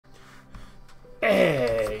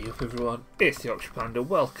Hey up everyone, it's the Oxford Panda.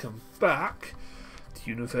 Welcome back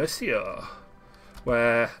to UniversIO,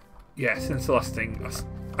 where, yeah, since the last thing,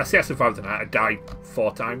 I say I survived the night. I died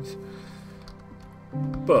 4 times,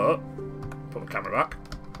 but put my camera back.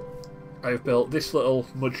 I've built this little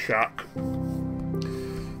mud shack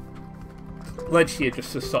ledge here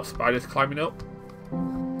just to stop spiders climbing up,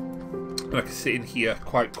 and I can sit in here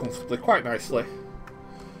quite comfortably, quite nicely.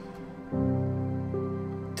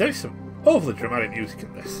 There's some overly dramatic music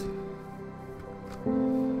in this.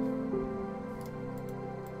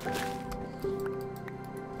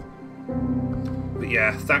 But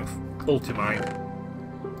yeah, thanks Ultimine.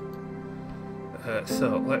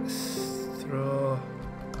 So let's throw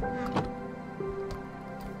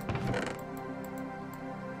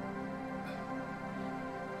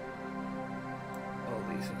all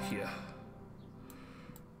these in here.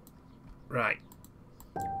 Right.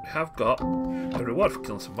 We have got a reward for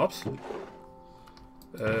killing some mobs.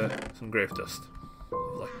 Some grave dust.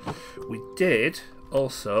 Lovely. We did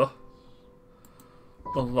also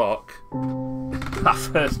unlock our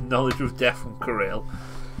first knowledge of death from Corel.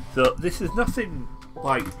 So this is nothing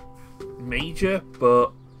like major,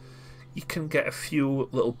 but you can get a few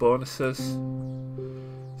little bonuses.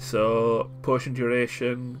 So potion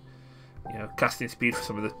duration, you know, casting speed for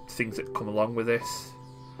some of the things that come along with this.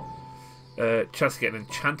 Chance to get an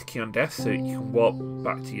enchanted key on death, so you can walk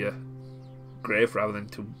back to your grave rather than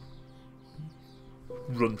to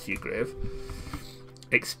run to your grave.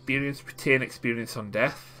 Experience, retain experience on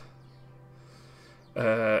death.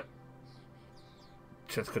 Chance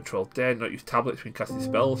to control dead, not use tablets when casting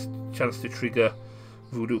spells. Chance to trigger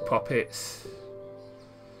voodoo poppets.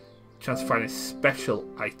 Chance to find special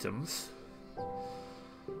items.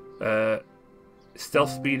 Stealth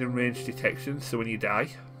speed and range detection, so when you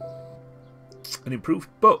die. And improved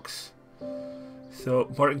books. So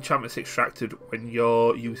more enchantments extracted when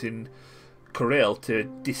you're using Corel to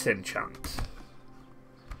disenchant.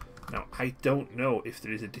 Now I don't know if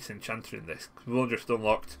there is a disenchanter in this, because we've only just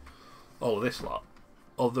unlocked all of this lot.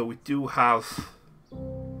 Although we do have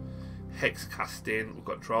hex casting, we've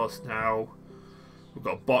got draws now, we've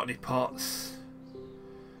got botany pots,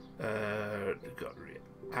 we've got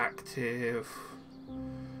reactive,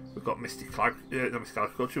 we've got mystic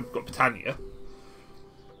agriculture, we've got Britannia.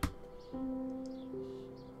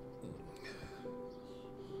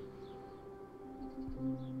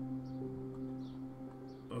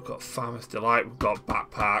 We've got Farmer's Delight, we've got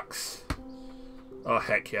backpacks. Oh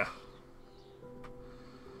heck yeah.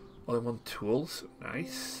 All-in-one tools,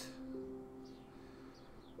 nice.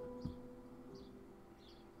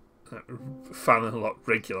 Finally unlocked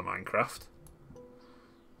regular Minecraft.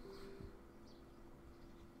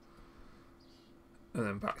 And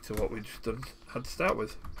then back to what we just had to start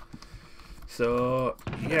with. So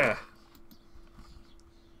yeah.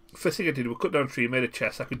 First thing I did was cut down a tree, made a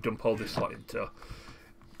chest I could dump all this lot into.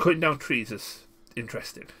 Cutting down trees is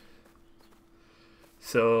interesting.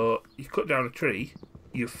 So you cut down a tree,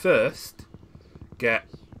 you first get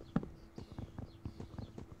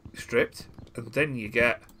stripped, and then you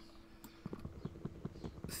get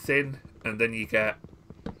thin, and then you get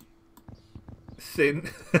thin.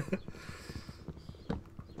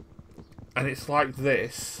 And it's like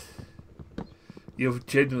this. You've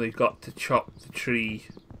generally got to chop the tree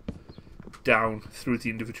down through the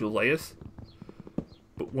individual layers.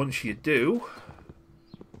 But once you do,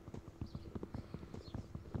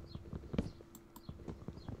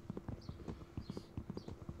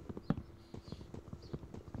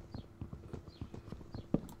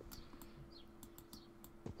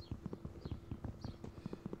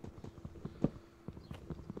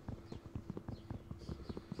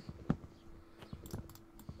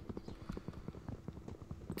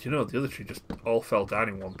 do you know the other tree just all fell down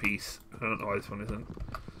in one piece? I don't know why this one isn't.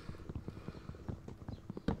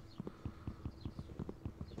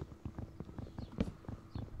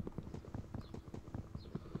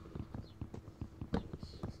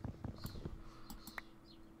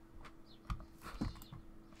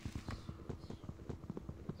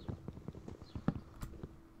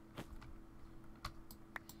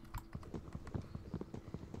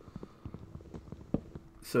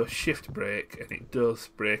 So shift break, and it does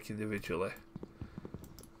break individually.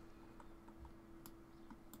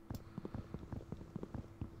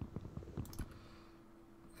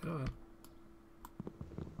 Come on.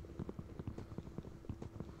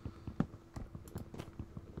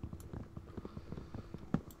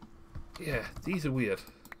 Yeah, these are weird,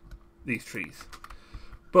 these trees.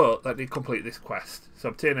 But that did complete this quest. So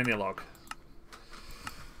obtain any log.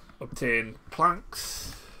 Obtain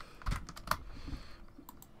planks.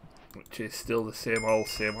 which is still the same old,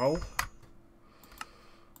 same old.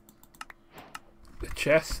 a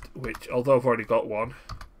chest, which, although I've already got one,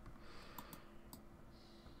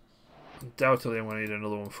 undoubtedly I'm going to need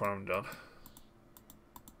another one before I'm done.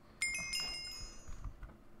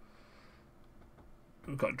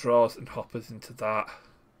 We've got drawers and hoppers into that.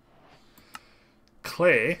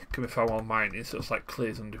 Clay can be found while mining, so it's like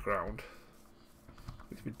clay's underground.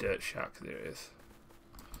 With my dirt shack, there it is.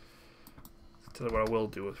 Tell you what I will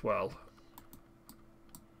do as well.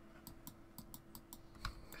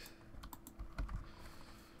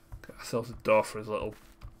 Get ourselves a door for his little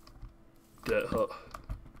dirt hut.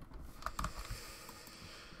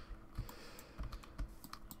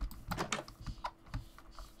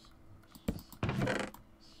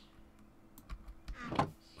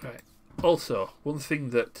 Right. Also, one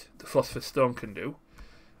thing that the philosopher's stone can do,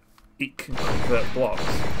 it can convert blocks.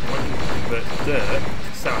 When you convert dirt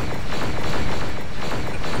to sand,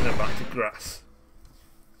 and then back to grass.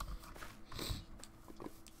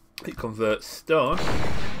 It converts stone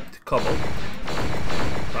to cobble,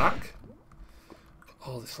 back.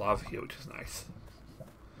 All this lava here, which is nice.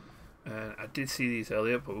 And I did see these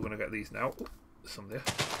earlier, but we're going to get these now. Oh, there's some there.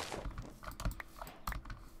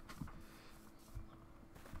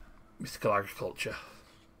 Mystical agriculture.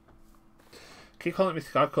 Keep calling it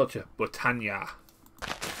mystical agriculture. Botania.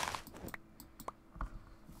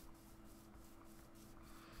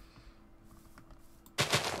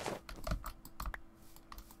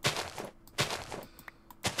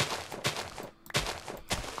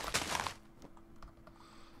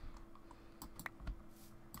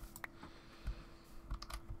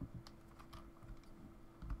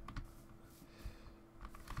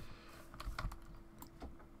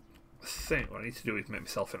 I think what I need to do is make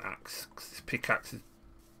myself an axe, because this pickaxe is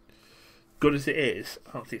good as it is.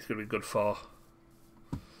 I don't think it's going to be good for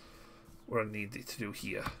what I need it to do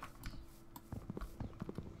here.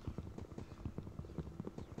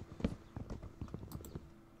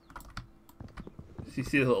 So you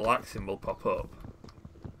see the little axe symbol pop up.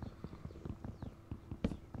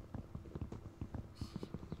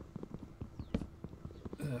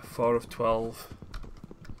 Uh, 4 of 12,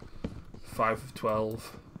 5 of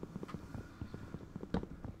 12.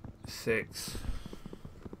 6,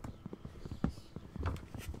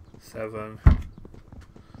 7,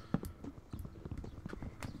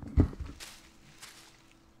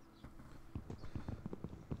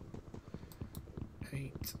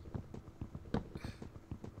 8,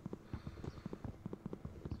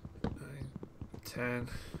 9, 10,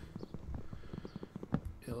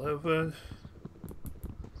 11,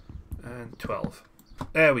 and 12.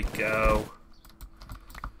 There we go.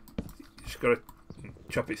 Just got to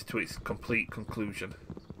chop it to its complete conclusion.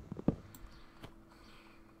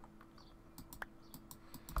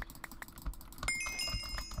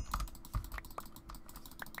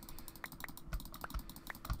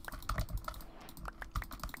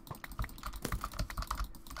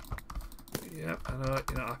 Yep, I know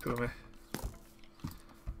you're not happy with me.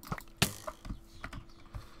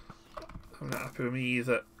 I'm not happy with me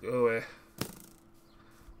either. Go away.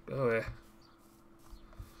 Go away.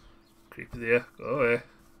 Creeper there, go away.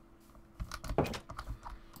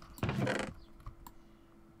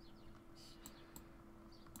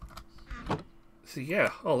 So yeah,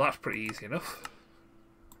 oh that's pretty easy enough.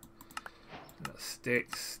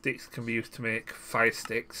 Sticks. Sticks can be used to make fire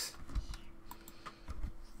sticks.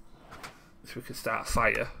 So we can start a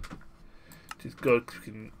fire. Which is good because we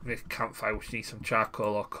can make a campfire which needs some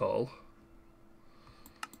charcoal or coal.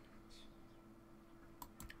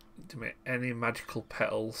 To make any magical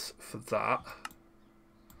petals for that.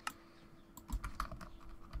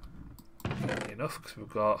 Easy enough because we've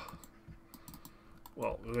got,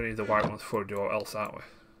 well, we're going to need the white ones before we do what else, aren't we?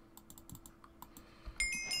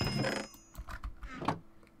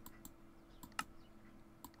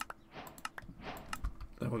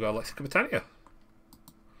 Then we've got Lexica Botania.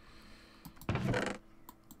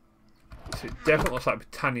 So it definitely looks like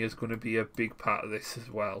Botania is going to be a big part of this as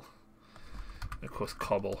well. And of course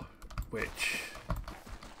cobble, which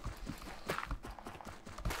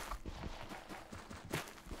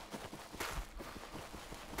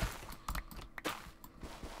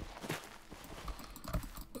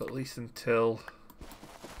at least until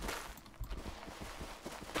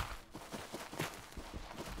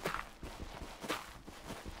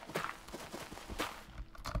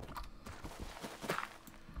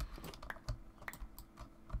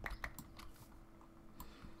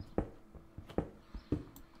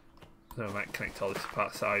then I might connect all this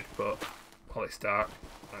apart side, but while it's dark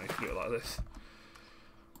I need to do it like this.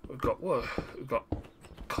 We've got, whoa, we've got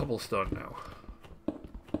cobblestone now.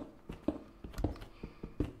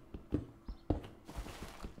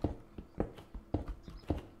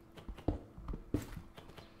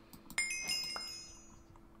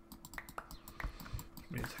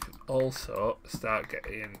 also start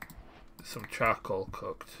getting some charcoal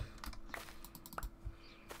cooked.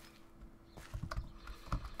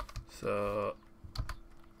 So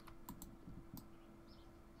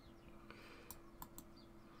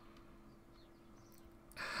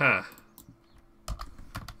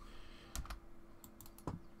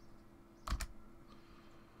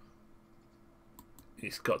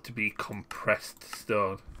it's got to be compressed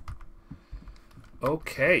stone.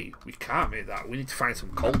 Okay, we can't make that. We need to find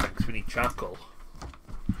some coal next. We need charcoal.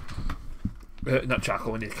 Not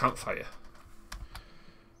charcoal, we need a campfire.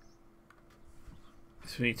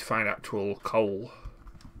 So we need to find actual coal.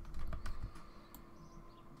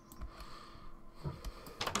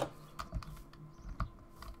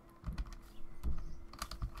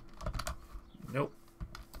 Nope.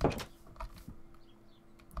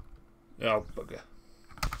 Oh, bugger.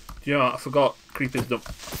 Do you know what? I forgot creepers don't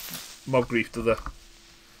mob grief to the...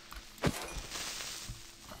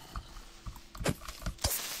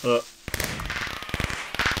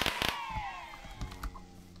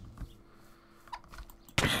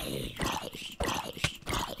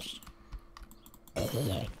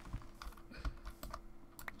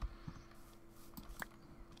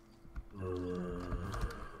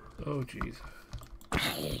 Oh, jeez.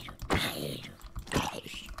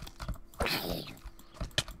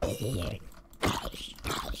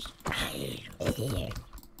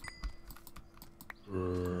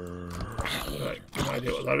 Right, no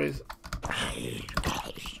idea what that is.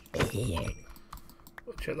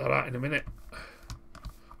 We'll check that out in a minute.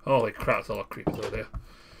 Holy crap, there's a lot of creepers over there.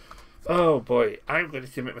 Oh boy, I'm going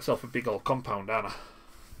to make myself a big old compound, aren't I?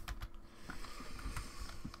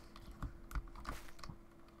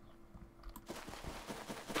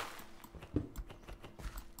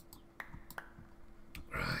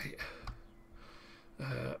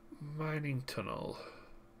 Mining tunnel.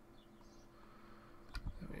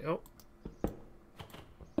 There we go.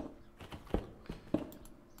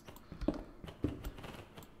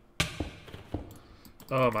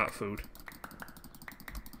 Oh, I'm out of food.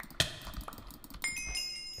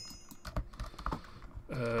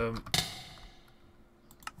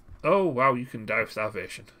 Oh wow, you can die of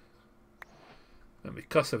starvation. And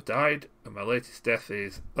because I've died, and my latest death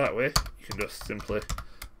is that way, you can just simply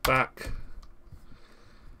back.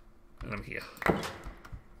 And I'm here.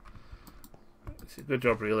 It's a good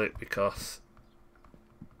job really, because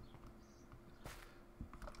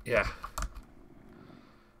yeah,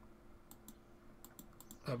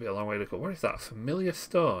 that'll be a long way to go. Where is that? Familiar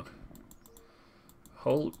stone.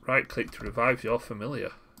 Hold right click to revive your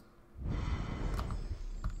familiar.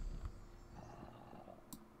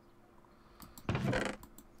 Right,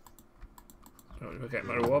 we'll get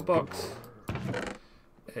my reward box.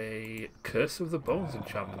 A Curse of the Bones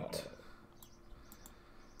enchantment.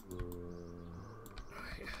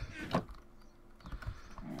 Right.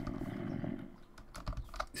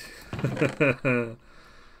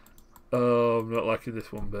 Oh, I'm not liking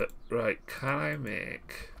this one bit. Right, can I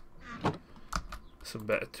make some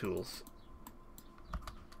better tools?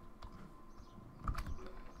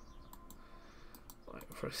 Right,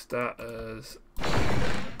 for starters,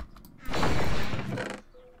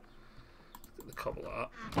 the cobble art.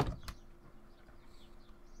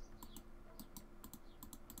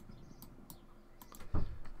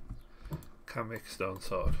 Can make a stone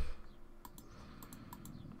sword.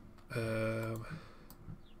 We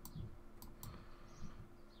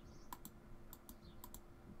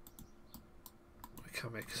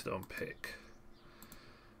can make a stone pick.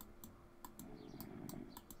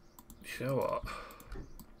 You know what?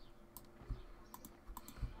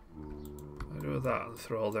 I'll do that and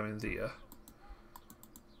throw all them in there.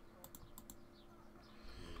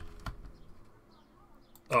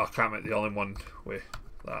 Oh, I can't make the all-in-one with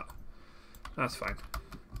that. That's fine.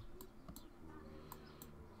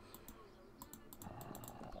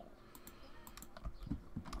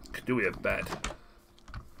 Could do with a bed.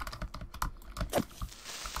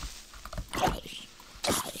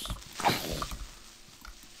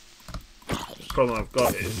 The problem I've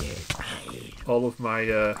got is all of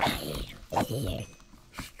my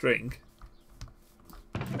string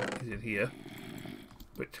is in here,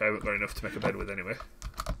 which I haven't got enough to make a bed with anyway.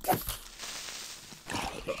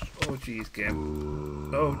 Oh geez,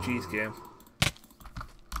 game. Oh geez, game.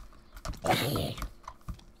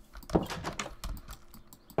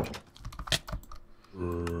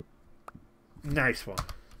 Nice one.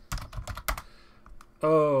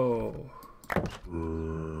 Oh.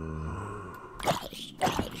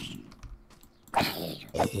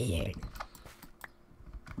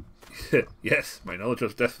 Yes, my knowledge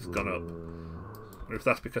of death has gone up. Or if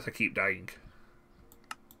that's because I keep dying.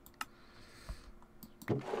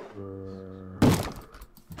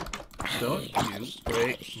 Don't you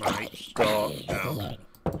break my door now.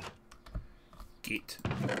 Git.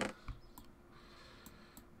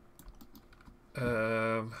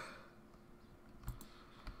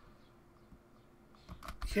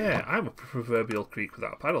 Yeah, I'm a proverbial creek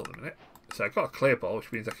without a paddle in a minute. So I got a clay ball,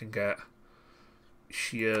 which means I can get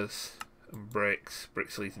shears and bricks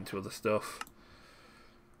leads into other stuff.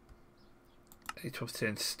 I need to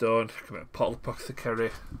obtain stone. I can make a pottle box to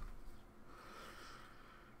carry.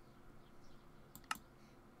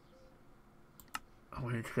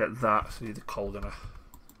 I need to get that, so I need the coal dinner.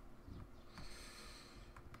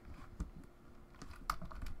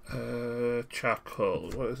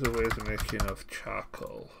 Charcoal. What is the ways of making of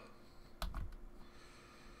charcoal?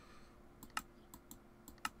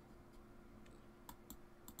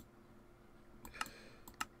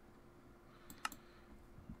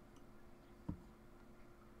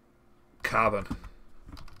 Carbon.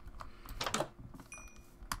 How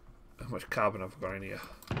much carbon have I got in here?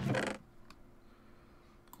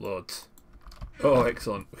 Loads. Oh,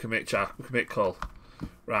 excellent. We can make we can make coal.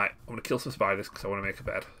 Right, I'm gonna kill some spiders because I want to make a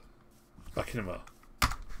bed. Back in a moment.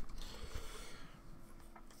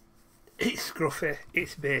 It's scruffy,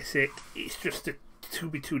 it's basic, it's just a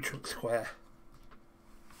 2x2 chunk square.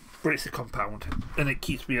 But it's a compound, and it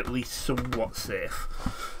keeps me at least somewhat safe.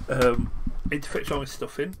 I need to fetch all my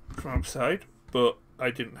stuff in from outside, but I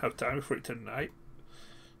didn't have time for it tonight,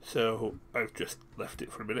 so I've just left it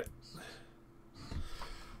for a minute.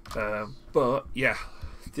 But yeah,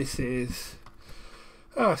 this is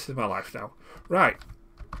my life now. Right.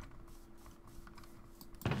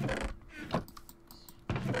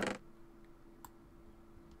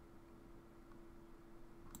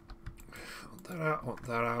 Want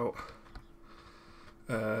that out.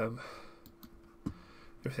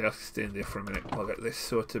 Everything else can stay in there for a minute. I'll get this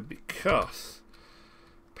sorted because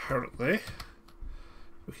apparently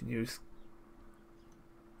we can use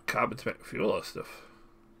carbon to make fuel or stuff.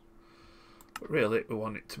 But really, we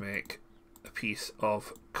want it to make a piece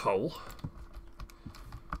of coal.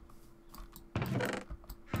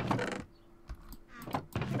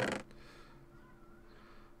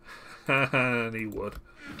 And he would.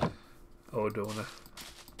 Oh, don't I?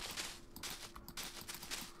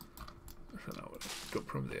 I don't know what to dump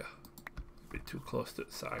from there. A bit too close to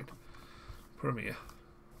the side. From here.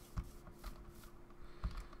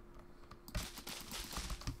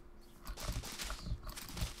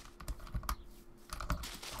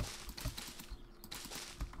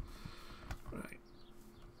 Right.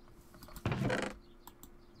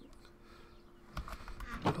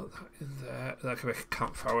 Put that in there. That can make a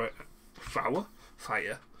campfire.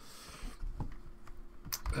 Fire.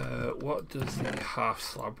 What does the half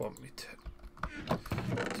slab want me to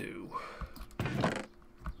do?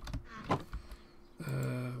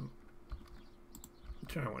 What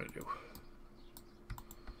do I want to do?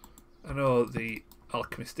 I know the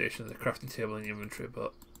alchemy station, the crafting table in the inventory,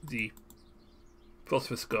 but the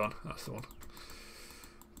philosopher's gone. That's the one.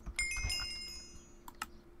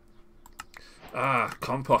 Ah,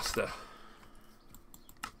 composter.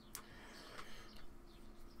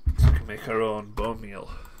 So we can make our own bone meal.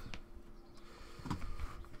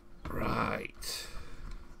 Right.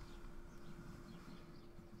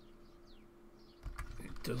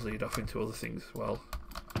 It does lead off into other things as well.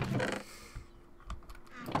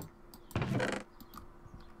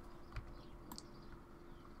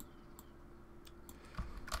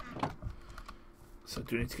 So I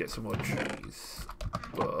do need to get some more trees,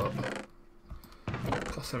 but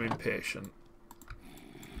because I'm impatient.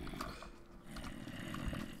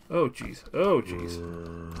 Oh jeez, oh jeez.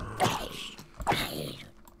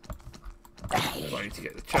 So I need to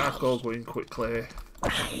get the charcoal going quickly.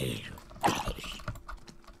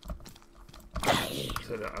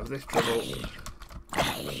 So I don't have this trouble.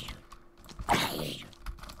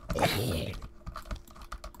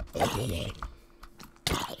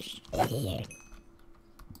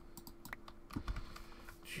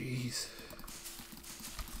 Jeez.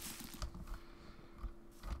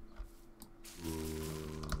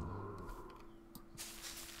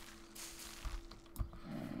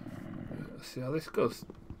 Let's see how this goes.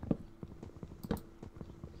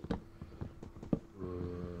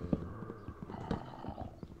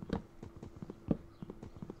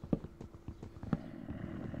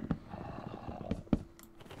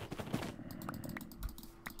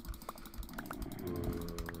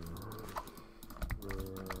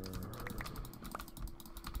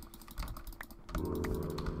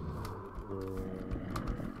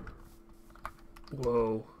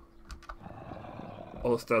 Whoa.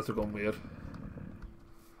 All the stars have gone weird.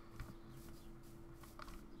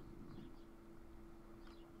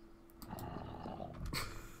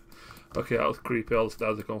 Okay, that was creepy. All the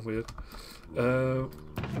stars are gone weird.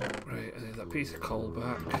 Right, and there's that piece of coal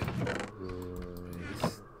back.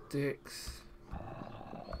 Sticks.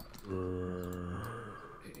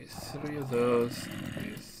 It's 3 of those.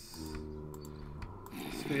 It's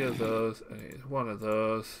 3 of those, and it's 1 of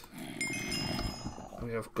those. And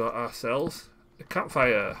we have got ourselves a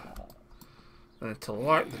campfire. And to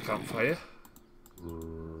light the campfire,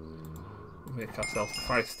 we make ourselves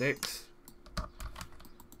 5 sticks.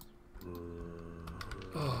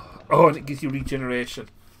 Oh, and it gives you regeneration.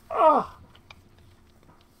 Oh,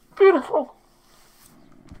 beautiful.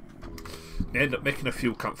 I end up making a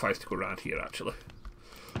few campfires to go around here, actually.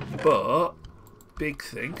 But, big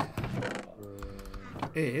thing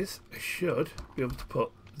is, I should be able to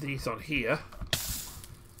put these on here.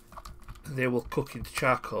 And they will cook into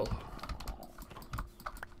charcoal.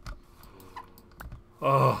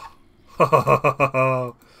 Oh,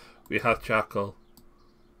 we have charcoal.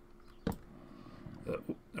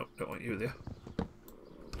 No, don't want you there.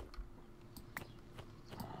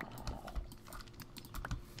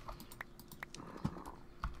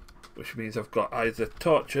 Which means I've got either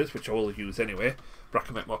torches, which I will use anyway, but I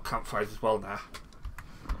can make more campfires as well now.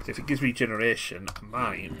 So if it gives regeneration, I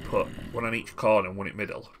might put 1 on each corner and 1 in the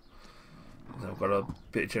middle. And then I've got a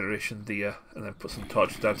bit of generation there, and then put some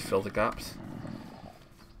torches down to fill the gaps.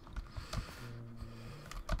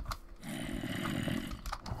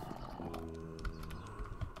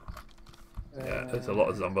 Yeah, there's a lot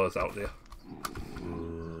of zombos out there.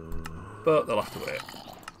 But they'll have to wait.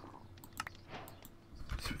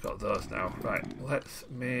 So we've got those now. Right, let's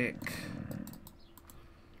make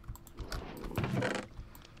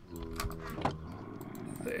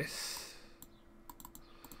this.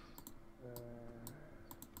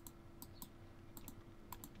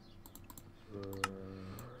 We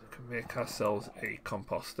can make ourselves a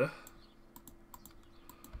composter.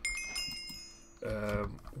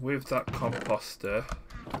 With that composter,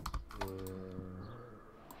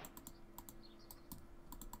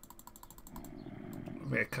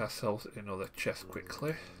 make ourselves another chest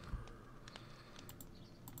quickly.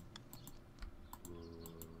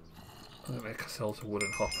 And then make ourselves a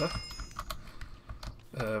wooden hopper.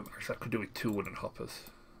 Actually, I could do with 2 wooden hoppers.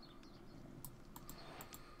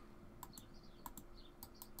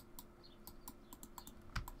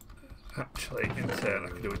 Actually, in turn, I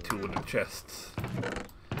could do with 2 wooden chests.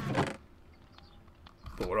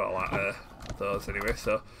 But we're all out of those anyway,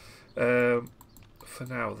 so for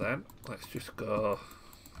now then, let's just go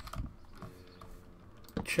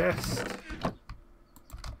chest,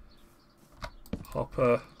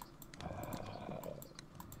 hopper,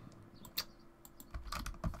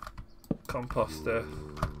 composter,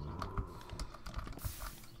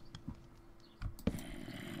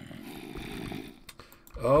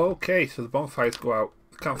 okay, so the bonfires go out,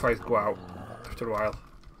 the campfires go out after a while.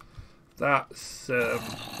 That's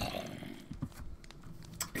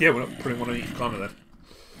yeah, we're not putting 1 on each corner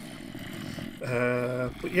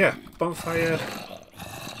then. But yeah, bonfire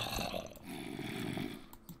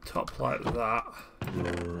top like that.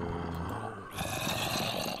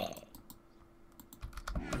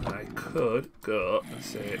 And I could go and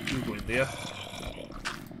say you go in there.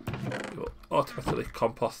 It will automatically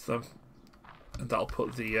compost them, and that'll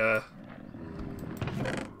put the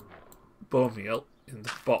bone meal in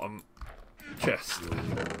the bottom chest.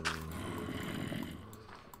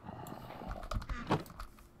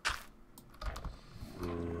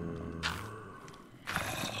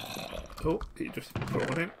 Oh, he just put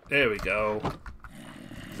 1 in. There we go.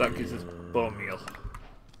 That gives us bone meal.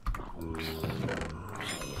 And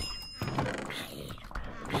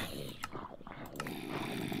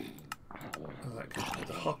that gives me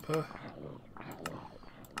the hopper.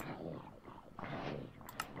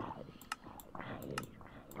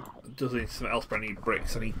 Doesn't need something else, but I need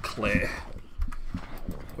bricks. I need clay,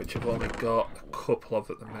 which I've only got a couple of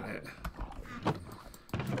at the minute.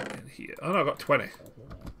 In here. Oh no, I've got 20.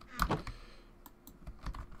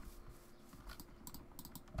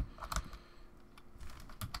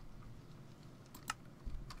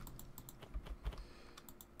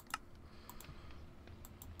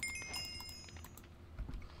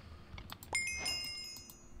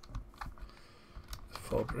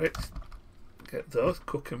 Four bricks. Get those,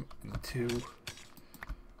 cook them into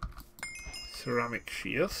ceramic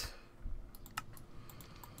shears.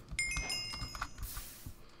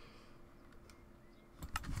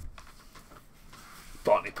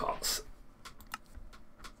 Botany pots,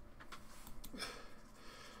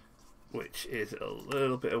 which is a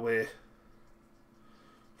little bit away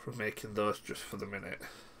from making those just for the minute.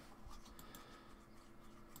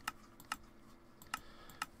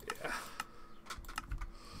 Yeah.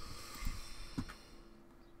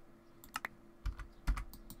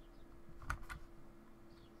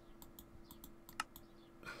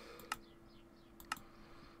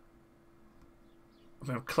 I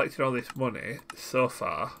mean, I've collected all this money so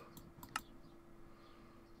far.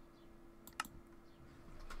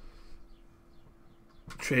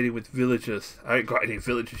 Trading with villagers. I ain't got any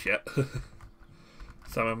villagers yet.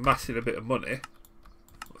 So I'm amassing a bit of money.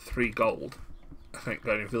 3 gold. I ain't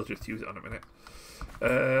got any villagers to use it on a minute.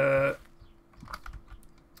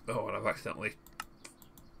 Oh, and I've accidentally...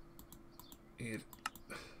 Take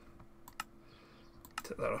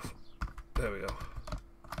that off. There we go.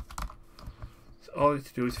 So all I need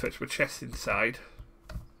to do is fetch my chest inside.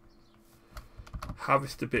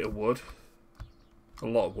 Harvest a bit of wood. A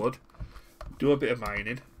lot of wood. Do a bit of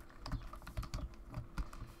mining.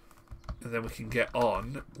 And then we can get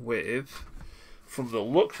on with... From the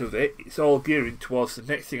looks of it, it's all gearing towards the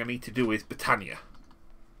next thing I need to do is Britannia.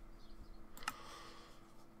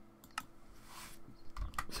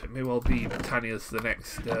 So it may well be Britannia's the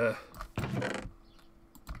next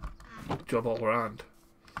job all around.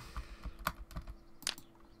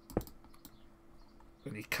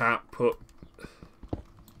 And you can't put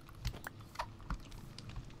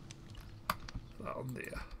that on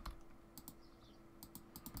there.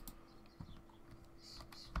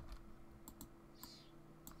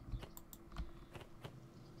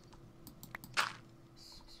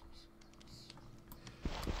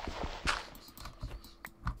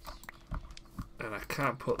 And I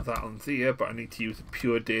can't put that on there, but I need to use the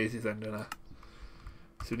pure daisies then, don't I?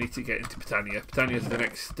 So we need to get into Britannia. Britannia's the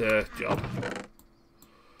next job.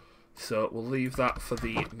 So we'll leave that for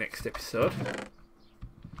the next episode.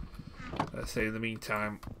 Say in the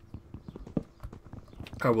meantime,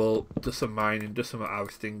 I will do some mining, do some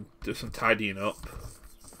harvesting, do some tidying up.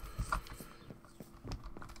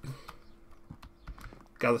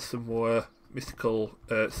 Gather some more mystical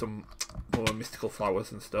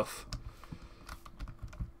flowers and stuff.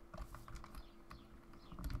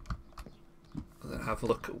 And then have a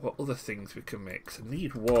look at what other things we can make. So I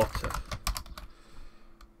need water.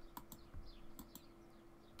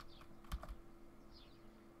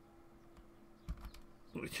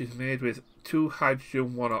 Which is made with 2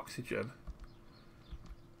 hydrogen, 1 oxygen.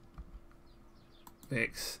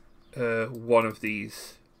 Makes 1 of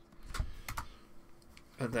these.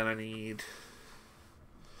 And then I need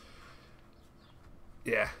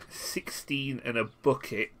 16 and a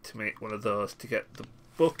bucket to make one of those. To get the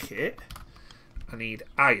bucket, I need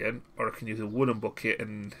iron, or I can use a wooden bucket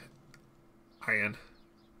and iron.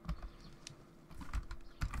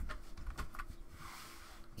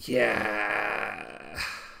 Yeah.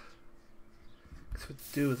 So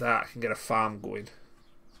to do that, I can get a farm going.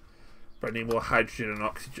 But I need more hydrogen and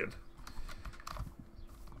oxygen.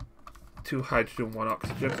 2 hydrogen, 1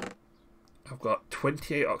 oxygen. I've got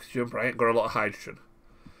 28 oxygen, but I ain't got a lot of hydrogen.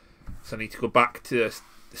 So I need to go back to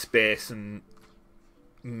space and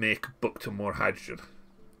make a buck ton more hydrogen.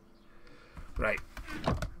 Right.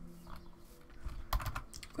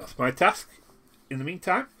 That's my task. In the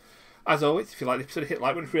meantime, as always, if you like the episode, hit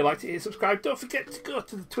like button. If you liked it, hit subscribe. Don't forget to go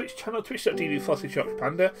to the Twitch channel,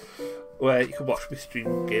 twitch.tv/Panda, where you can watch me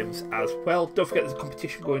stream games as well. Don't forget there's a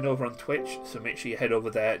competition going over on Twitch, so make sure you head over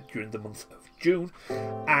there during the month of June.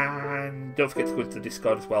 And don't forget to go into the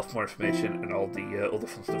Discord as well for more information and all the other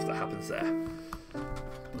fun stuff that happens there.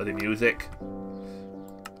 Bloody music.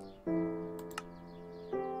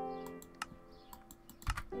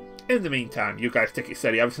 In the meantime, you guys take it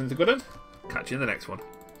steady. Everything's a good one. Catch you in the next one.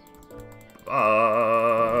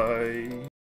 Bye.